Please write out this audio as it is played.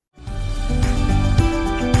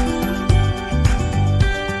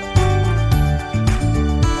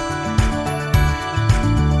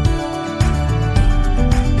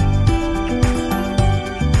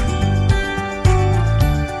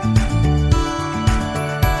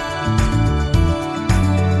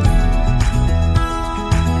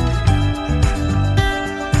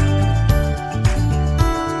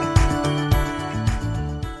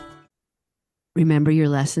Remember your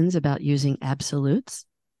lessons about using absolutes?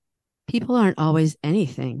 People aren't always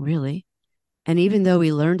anything, really. And even though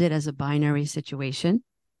we learned it as a binary situation,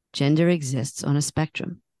 gender exists on a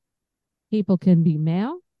spectrum. People can be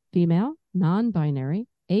male, female, non-binary,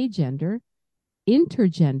 agender,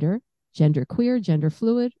 intergender, genderqueer, gender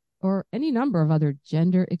fluid, or any number of other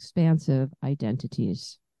gender expansive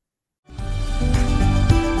identities.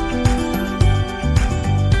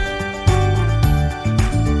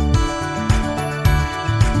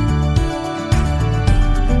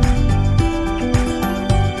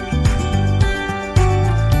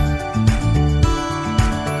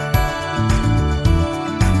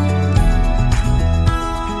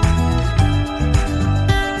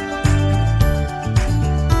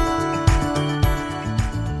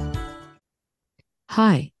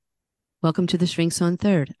 Hi, welcome to the Shrinks on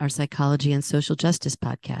Third, our psychology and social justice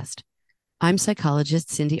podcast. I'm psychologist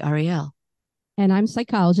Cindy Ariel. And I'm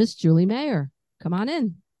psychologist Julie Mayer. Come on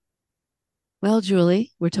in. Well,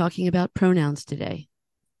 Julie, we're talking about pronouns today.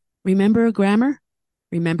 Remember a grammar?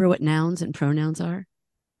 Remember what nouns and pronouns are?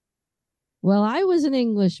 Well, I was an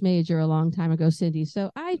English major a long time ago, Cindy,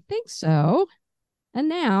 so I think so. A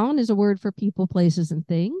noun is a word for people, places, and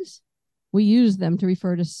things. We use them to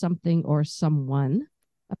refer to something or someone.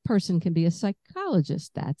 A person can be a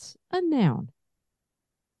psychologist. That's a noun.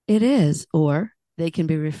 It is, or they can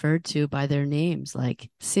be referred to by their names like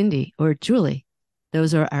Cindy or Julie.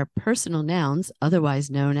 Those are our personal nouns, otherwise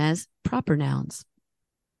known as proper nouns.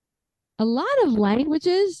 A lot of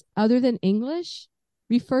languages other than English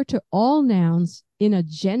refer to all nouns in a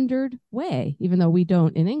gendered way, even though we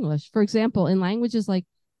don't in English. For example, in languages like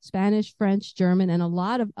Spanish, French, German, and a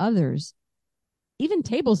lot of others, even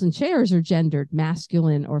tables and chairs are gendered,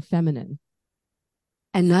 masculine or feminine.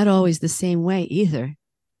 And not always the same way either.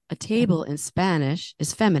 A table in Spanish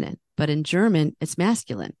is feminine, but in German, it's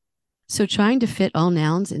masculine. So trying to fit all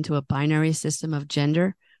nouns into a binary system of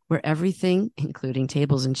gender where everything, including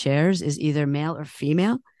tables and chairs, is either male or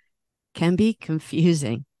female can be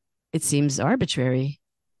confusing. It seems arbitrary.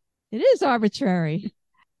 It is arbitrary.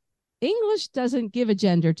 English doesn't give a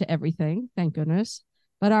gender to everything, thank goodness,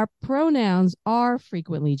 but our pronouns are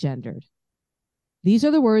frequently gendered. These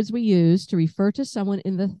are the words we use to refer to someone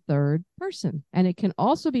in the third person, and it can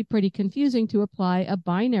also be pretty confusing to apply a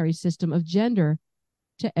binary system of gender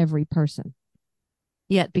to every person.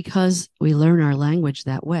 Yet, because we learn our language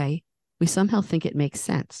that way, we somehow think it makes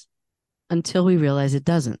sense until we realize it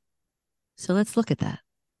doesn't. So let's look at that.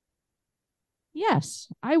 Yes,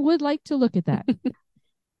 I would like to look at that.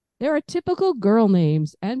 There are typical girl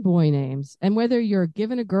names and boy names, and whether you're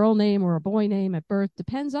given a girl name or a boy name at birth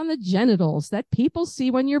depends on the genitals that people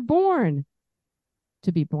see when you're born,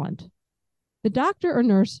 to be blunt. The doctor or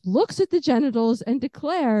nurse looks at the genitals and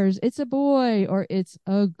declares it's a boy or it's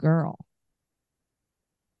a girl.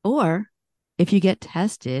 Or if you get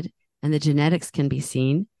tested and the genetics can be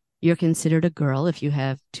seen, you're considered a girl if you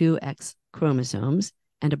have two X chromosomes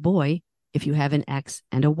and a boy if you have an X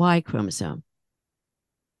and a Y chromosome.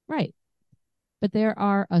 Right. But there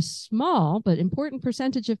are a small but important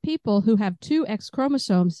percentage of people who have two X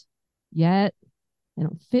chromosomes, yet they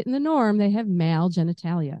don't fit in the norm. They have male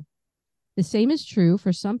genitalia. The same is true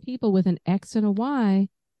for some people with an X and a Y,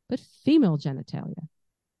 but female genitalia.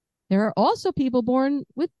 There are also people born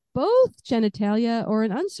with both genitalia or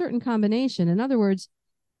an uncertain combination. In other words,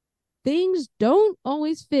 things don't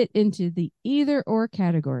always fit into the either or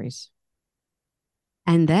categories.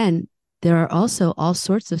 And then there are also all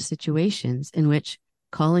sorts of situations in which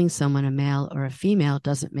calling someone a male or a female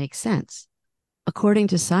doesn't make sense. According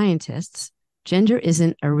to scientists, gender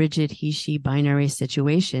isn't a rigid he-she binary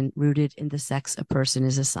situation rooted in the sex a person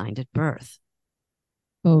is assigned at birth.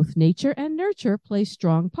 Both nature and nurture play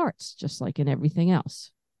strong parts, just like in everything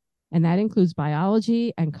else. And that includes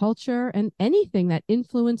biology and culture and anything that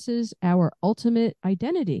influences our ultimate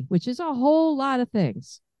identity, which is a whole lot of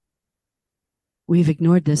things. We've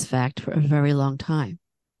ignored this fact for a very long time,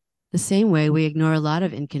 the same way we ignore a lot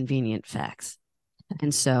of inconvenient facts.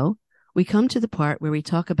 And so we come to the part where we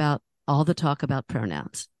talk about all the talk about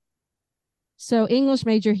pronouns. So English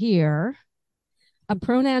major here, a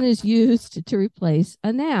pronoun is used to replace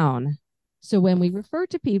a noun. So when we refer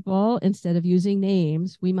to people, instead of using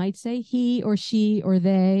names, we might say he or she or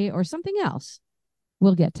they or something else.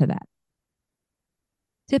 We'll get to that.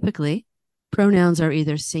 Typically, pronouns are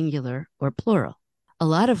either singular or plural. A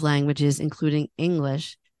lot of languages, including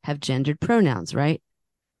English, have gendered pronouns, right?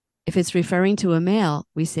 If it's referring to a male,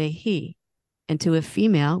 we say he, and to a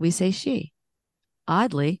female, we say she.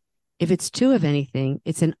 Oddly, if it's two of anything,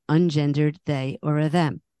 it's an ungendered they or a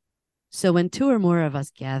them. So when two or more of us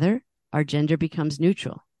gather, our gender becomes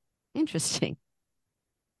neutral. Interesting.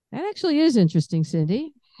 That actually is interesting,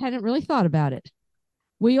 Cindy. Hadn't really thought about it.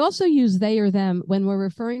 We also use they or them when we're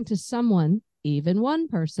referring to someone, even one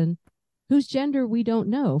person, whose gender we don't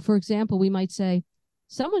know. For example, we might say,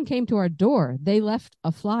 someone came to our door, they left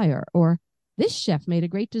a flyer, or this chef made a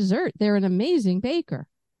great dessert, they're an amazing baker.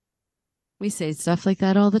 We say stuff like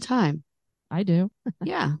that all the time. I do.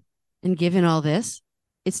 Yeah. And given all this,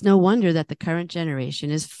 it's no wonder that the current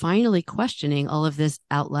generation is finally questioning all of this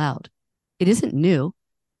out loud. It isn't new,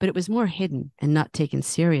 but it was more hidden and not taken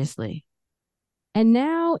seriously. And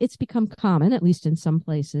now it's become common, at least in some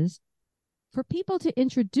places, for people to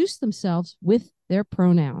introduce themselves with their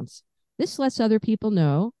pronouns. This lets other people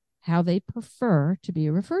know how they prefer to be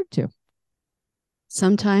referred to.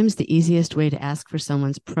 Sometimes the easiest way to ask for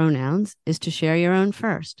someone's pronouns is to share your own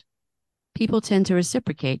first. People tend to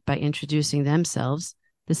reciprocate by introducing themselves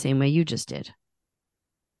the same way you just did.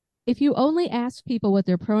 If you only ask people what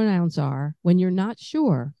their pronouns are when you're not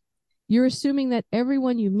sure, you're assuming that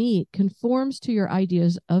everyone you meet conforms to your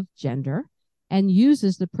ideas of gender and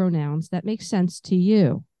uses the pronouns that make sense to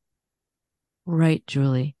you. Right,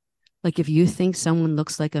 Julie. Like if you think someone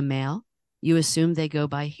looks like a male, you assume they go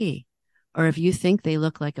by he. Or if you think they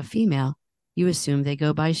look like a female, you assume they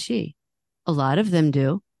go by she. A lot of them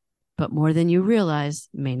do, but more than you realize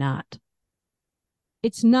may not.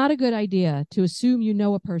 It's not a good idea to assume you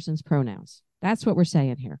know a person's pronouns. That's what we're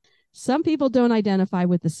saying here. Some people don't identify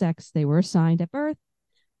with the sex they were assigned at birth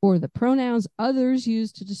or the pronouns others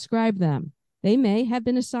use to describe them. They may have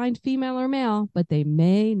been assigned female or male, but they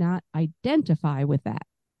may not identify with that.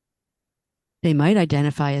 They might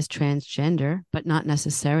identify as transgender, but not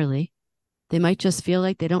necessarily. They might just feel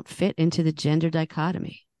like they don't fit into the gender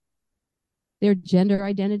dichotomy. Their gender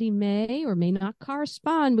identity may or may not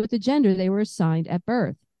correspond with the gender they were assigned at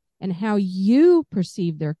birth. And how you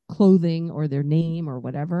perceive their clothing or their name or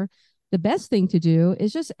whatever, the best thing to do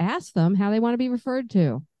is just ask them how they want to be referred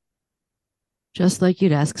to. Just like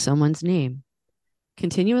you'd ask someone's name.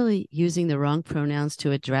 Continually using the wrong pronouns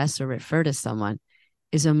to address or refer to someone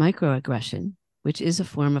is a microaggression, which is a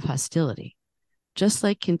form of hostility, just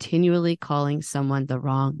like continually calling someone the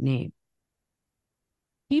wrong name.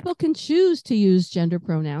 People can choose to use gender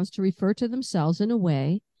pronouns to refer to themselves in a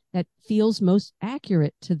way that feels most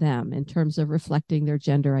accurate to them in terms of reflecting their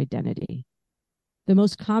gender identity. The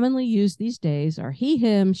most commonly used these days are he,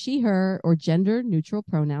 him, she, her, or gender neutral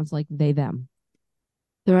pronouns like they, them.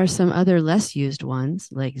 There are some other less used ones,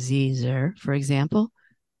 like sie, zer, for example,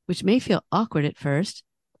 which may feel awkward at first,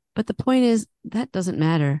 but the point is that doesn't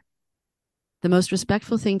matter. The most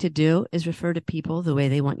respectful thing to do is refer to people the way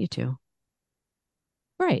they want you to.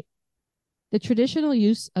 Right. The traditional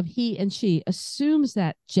use of he and she assumes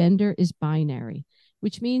that gender is binary,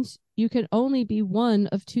 which means you can only be one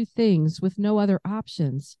of two things with no other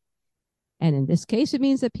options. And in this case, it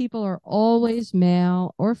means that people are always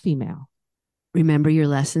male or female. Remember your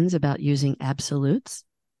lessons about using absolutes?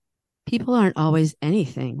 People aren't always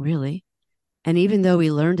anything, really. And even though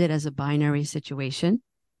we learned it as a binary situation,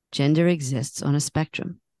 gender exists on a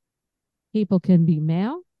spectrum. People can be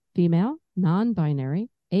male, female, non-binary,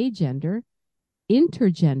 agender,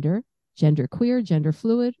 intergender, genderqueer, gender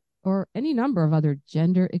fluid, or any number of other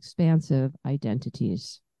gender expansive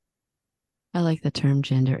identities. I like the term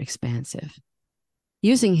gender expansive.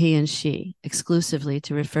 Using he and she exclusively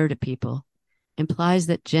to refer to people implies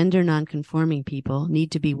that gender nonconforming people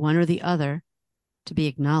need to be one or the other to be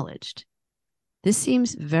acknowledged. This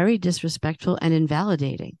seems very disrespectful and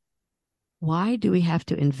invalidating. Why do we have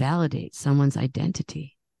to invalidate someone's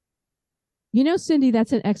identity? You know, Cindy,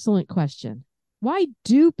 that's an excellent question. Why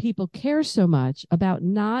do people care so much about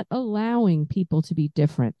not allowing people to be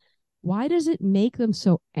different? Why does it make them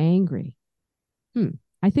so angry?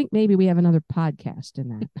 I think maybe we have another podcast in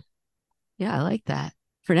that. Yeah, I like that.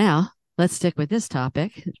 For now, let's stick with this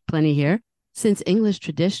topic. Plenty here. Since English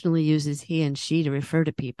traditionally uses he and she to refer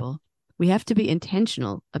to people, we have to be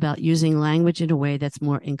intentional about using language in a way that's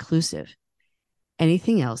more inclusive.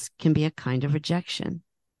 Anything else can be a kind of rejection.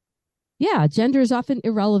 Yeah, gender is often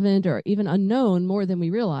irrelevant or even unknown more than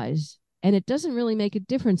we realize. And it doesn't really make a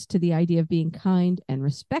difference to the idea of being kind and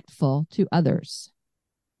respectful to others.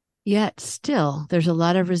 Yet, still, there's a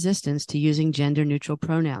lot of resistance to using gender-neutral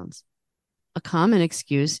pronouns. A common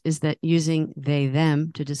excuse is that using they,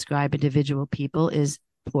 them to describe individual people is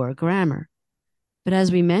poor grammar. But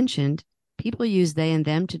as we mentioned, people use they and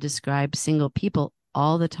them to describe single people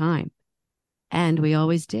all the time. And we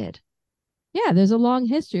always did. Yeah, there's a long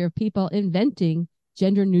history of people inventing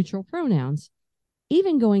gender neutral pronouns,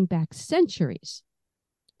 even going back centuries.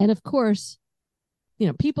 And of course,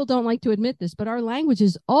 people don't like to admit this, but our language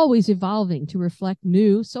is always evolving to reflect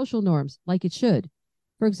new social norms like it should.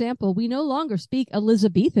 For example, we no longer speak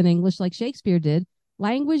Elizabethan English like Shakespeare did.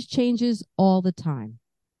 Language changes all the time.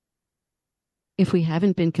 If we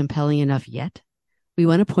haven't been compelling enough yet, we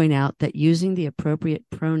want to point out that using the appropriate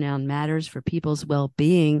pronoun matters for people's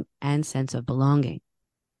well-being and sense of belonging.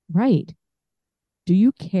 Right. Do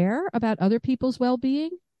you care about other people's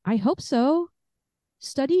well-being? I hope so.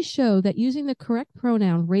 Studies show that using the correct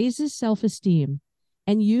pronoun raises self-esteem,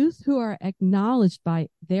 and youth who are acknowledged by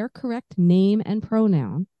their correct name and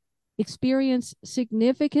pronoun experience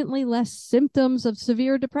significantly less symptoms of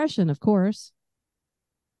severe depression, of course.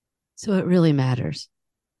 So it really matters.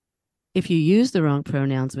 If you use the wrong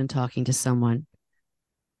pronouns when talking to someone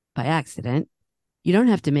by accident, you don't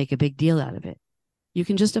have to make a big deal out of it. You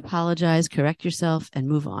can just apologize, correct yourself, and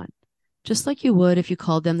move on, just like you would if you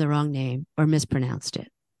called them the wrong name or mispronounced it.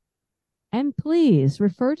 And please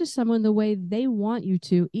refer to someone the way they want you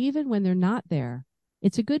to, even when they're not there.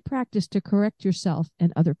 It's a good practice to correct yourself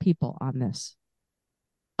and other people on this.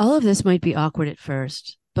 All of this might be awkward at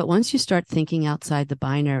first, but once you start thinking outside the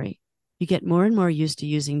binary, you get more and more used to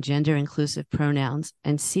using gender-inclusive pronouns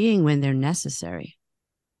and seeing when they're necessary.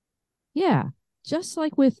 Yeah, just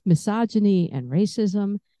like with misogyny and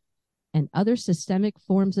racism and other systemic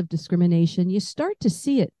forms of discrimination, you start to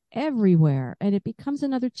see it everywhere, and it becomes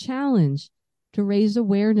another challenge to raise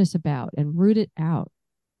awareness about and root it out.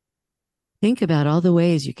 Think about all the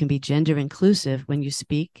ways you can be gender inclusive when you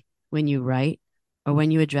speak, when you write, or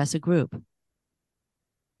when you address a group.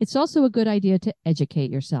 It's also a good idea to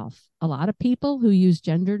educate yourself. A lot of people who use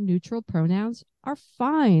gender neutral pronouns are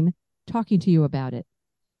fine talking to you about it.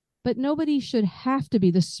 But nobody should have to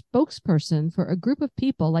be the spokesperson for a group of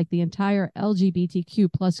people like the entire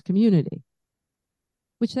LGBTQ plus community,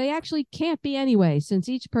 which they actually can't be anyway, since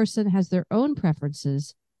each person has their own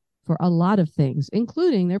preferences for a lot of things,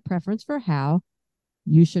 including their preference for how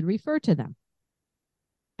you should refer to them.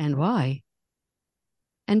 And why?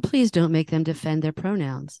 And please don't make them defend their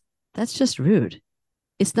pronouns. That's just rude.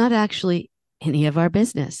 It's not actually any of our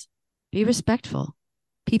business. Be respectful.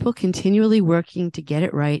 People continually working to get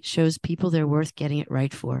it right shows people they're worth getting it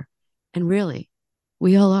right for. And really,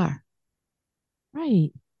 we all are.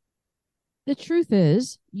 Right. The truth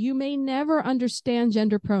is, you may never understand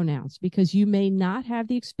gender pronouns because you may not have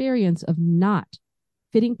the experience of not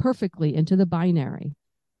fitting perfectly into the binary,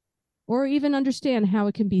 or even understand how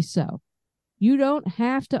it can be so. You don't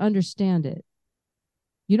have to understand it.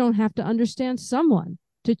 You don't have to understand someone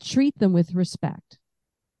to treat them with respect.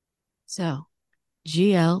 So,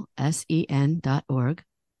 glsen.org,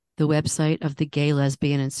 the website of the Gay,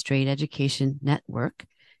 Lesbian, and Straight Education Network,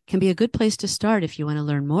 can be a good place to start if you want to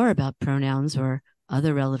learn more about pronouns or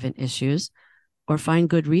other relevant issues, or find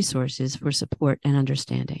good resources for support and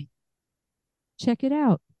understanding. Check it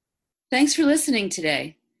out. Thanks for listening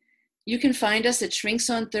today. You can find us at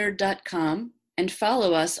shrinksonthird.com and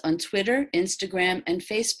follow us on Twitter, Instagram, and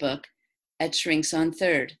Facebook at Shrinks on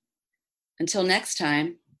Third. Until next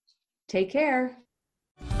time, take care.